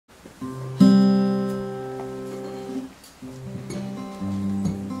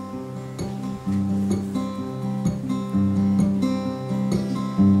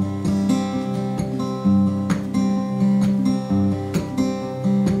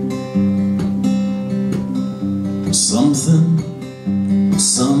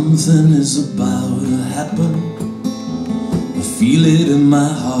Something is about to happen. I feel it in my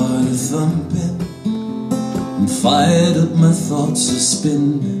heart thumping. I'm fired up, my thoughts are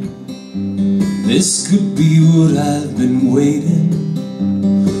spinning. This could be what I've been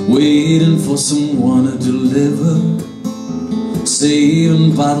waiting for someone to deliver.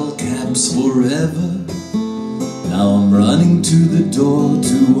 Saving bottle caps forever. Now I'm running to the door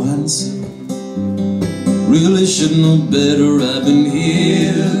to answer. Really should know better, I've been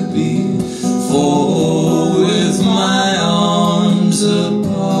here before, with my arms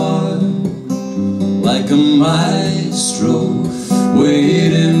apart, like a maestro,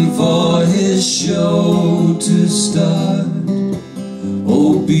 waiting for his show to start.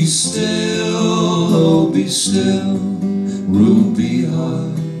 Oh, be still, ruby heart.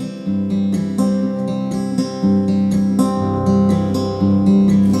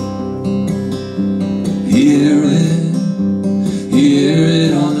 Hear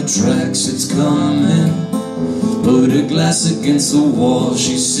it on the tracks, it's coming. Put a glass against the wall,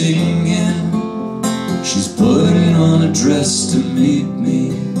 she's singing. She's putting on a dress to meet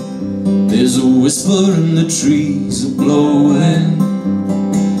me. There's a whisper in the trees are blowing,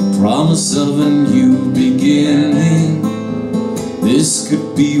 promise of a new beginning. This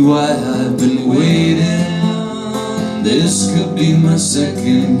could be why I've been waiting. This could be my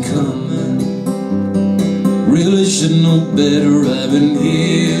second coming. Really should know better, I've been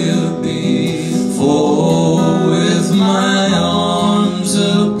here before, with my arms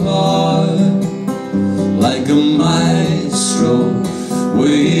apart, like a maestro,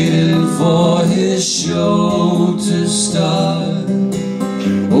 waiting for his show to start.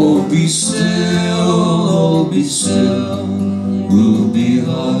 Oh, be still, ruby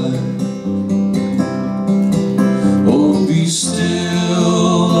heart. Oh, be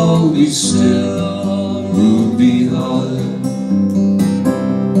still,